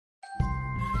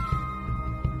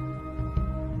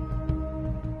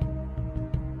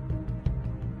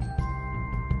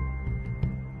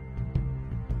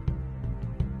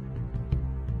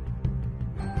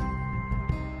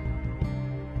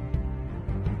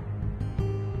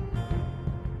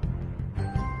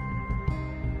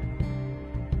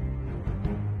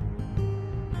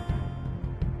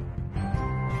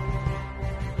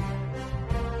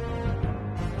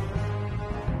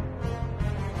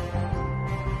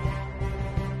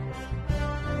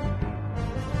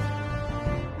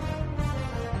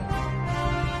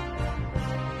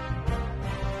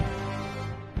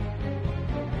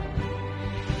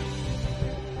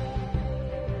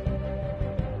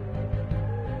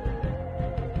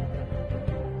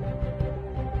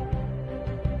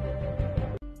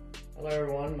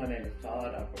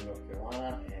Todd. I'm from North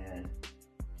Carolina, and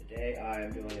today I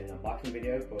am doing an unboxing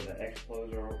video for the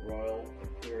Xcoser Royal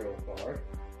Imperial card,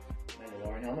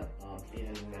 Mandalorian helmet. Seen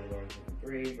in Mandalorian Season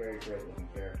 3, very great looking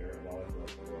character. I've always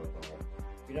loved the Royal card.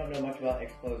 If you don't know much about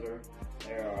Xcoser,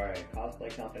 they are a cosplay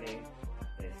company.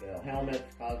 They sell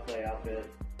helmets, cosplay outfits,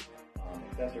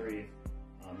 accessories.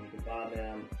 You can find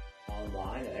them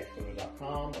online at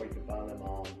Xcoser.com, or you can find them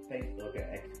on Facebook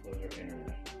at Xcoser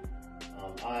International.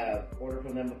 I have ordered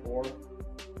from them before.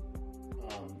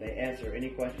 They answer any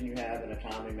question you have in a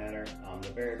timely manner.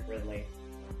 They're very friendly.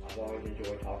 I've always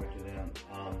enjoyed talking to them.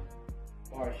 As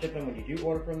far as shipping, when you do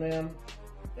order from them,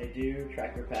 they do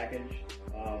track your package.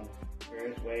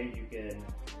 Various ways you can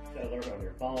set alert on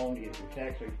your phone, you get through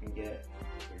text, or you can get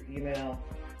through email.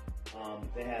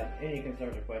 If they have any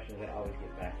concerns or questions, they always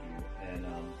get back to you. And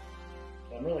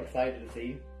so I'm really excited to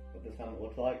see what this helmet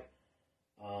looks like.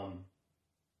 I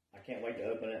can't wait to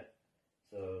open it.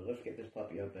 So let's get this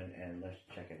puppy open and let's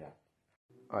check it out.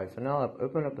 Alright, so now I've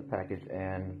opened up the package,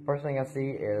 and first thing I see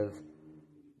is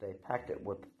they packed it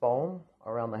with foam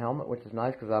around the helmet, which is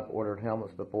nice because I've ordered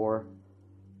helmets before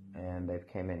and they've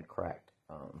came in cracked.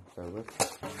 So let's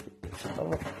get this.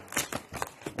 Oh,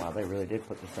 wow, they really did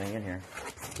put this thing in here.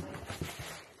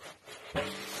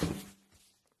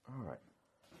 Alright.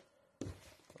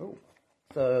 Oh,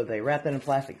 so they wrapped it in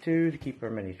plastic too to keep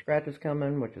from any scratches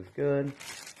coming, which is good.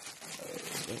 So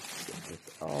let's get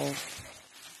this off.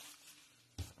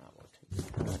 I will take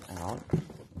this out.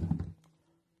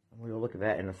 We'll look at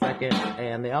that in a second.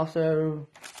 And they also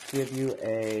give you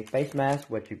a face mask,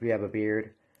 which if you have a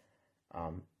beard,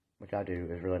 which I do,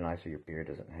 is really nice so your beard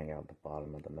doesn't hang out at the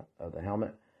bottom of the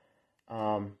helmet.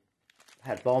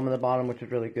 Had foam in the bottom, which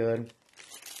is really good.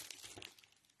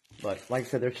 But like I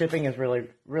said, their shipping is really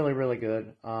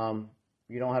good.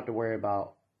 You don't have to worry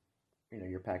about,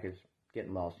 your package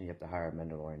getting lost and you have to hire a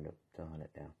Mandalorian to hunt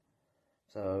it down.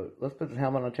 So let's put the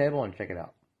helmet on the table and check it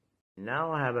out.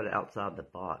 Now I have it outside the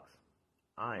box.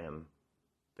 I am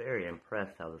very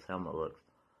impressed how this helmet looks.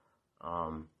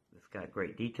 It's got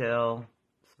great detail.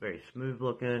 It's very smooth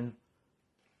looking.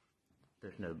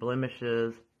 There's no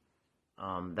blemishes.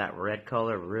 That red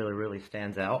color really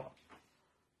stands out.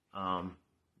 The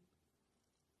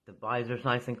visor's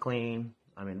nice and clean.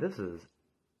 I mean, this is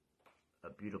a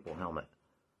beautiful helmet.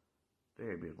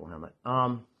 Very beautiful helmet.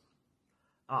 I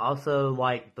also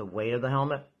like the weight of the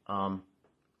helmet.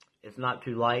 It's not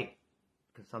too light,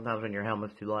 because sometimes when your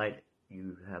helmet's too light,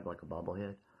 you have like a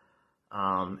bobblehead.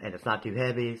 And it's not too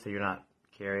heavy, so you're not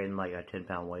carrying like a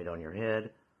 10-pound weight on your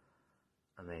head.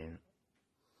 I mean,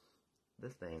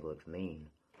 this thing looks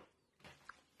mean.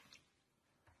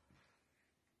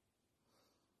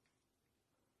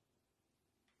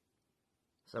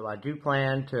 So I do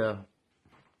plan to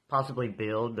possibly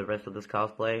build the rest of this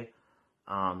cosplay.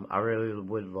 I really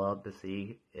would love to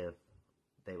see if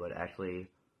they would actually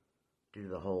do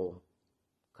the whole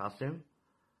costume.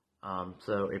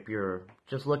 So if you're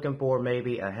just looking for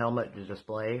maybe a helmet to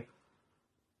display,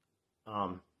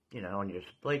 on your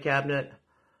display cabinet,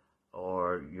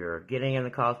 or you're getting in the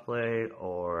cosplay,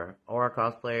 or a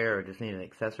cosplayer, or just need an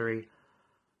accessory.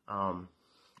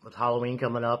 With Halloween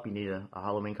coming up, you need a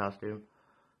Halloween costume.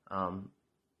 I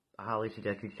highly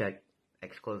suggest you check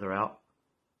Xcoser out.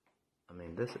 I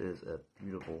mean, this is a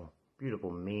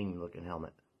beautiful, mean looking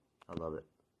helmet. I love it.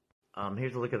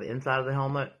 Here's a look at the inside of the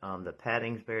helmet. The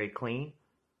padding's very clean.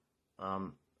 I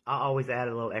always add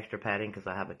a little extra padding because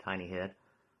I have a tiny head.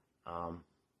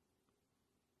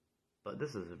 But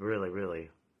this is really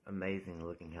amazing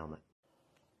looking helmet.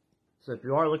 So if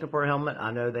you are looking for a helmet,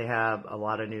 I know they have a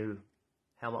lot of new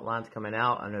helmet lines coming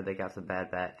out. I know they got some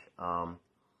Bad Batch.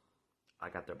 I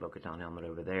got their Bo-Katan helmet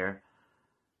over there.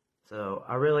 So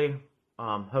I really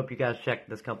hope you guys check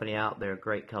this company out. They're a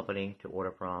great company to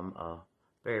order from.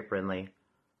 Very friendly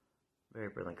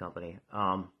company.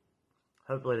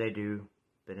 Hopefully they do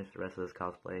finish the rest of this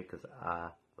cosplay, because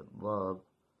I would love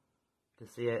to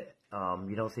see it.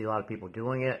 You don't see a lot of people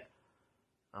doing it.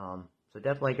 So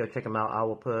definitely go check them out. I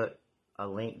will put a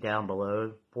link down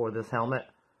below for this helmet,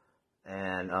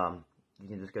 and you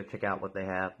can just go check out what they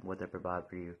have, what they provide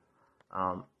for you.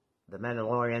 The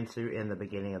Mandalorian suit in the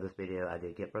beginning of this video I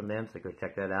did get from them, so go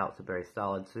check that out. It's a very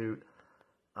solid suit.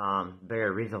 Very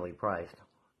reasonably priced.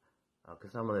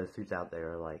 Because some of those suits out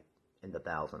there are like in the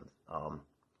thousands.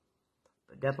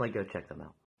 But definitely go check them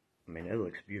out. I mean, it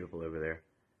looks beautiful over there.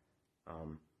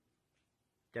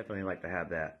 Definitely like to have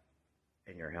that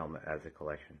in your helmet as a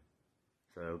collection.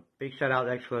 So big shout out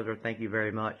to Xcoser. Thank you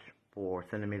very much for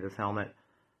sending me this helmet.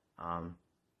 I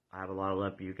have a lot of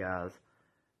love for you guys.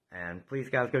 And please,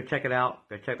 guys, go check it out.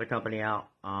 Go check the company out.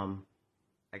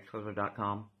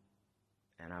 Xcoser.com.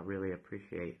 and I really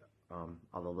appreciate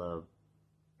all the love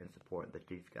and support that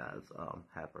these guys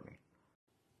have for me.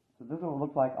 So this is what it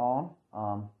looks like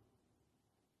on.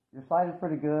 Your sight is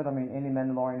pretty good. I mean, any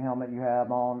Mandalorian helmet you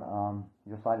have on,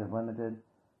 your sight is limited,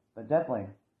 but definitely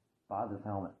buy this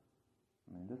helmet.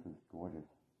 I mean, this is gorgeous.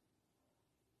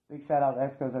 Big shout out to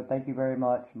Xcoser. Thank you very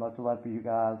much. Much love for you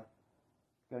guys.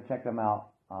 Go check them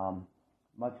out.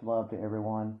 Much love to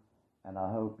everyone, and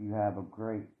I hope you have a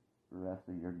great rest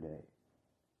of your day.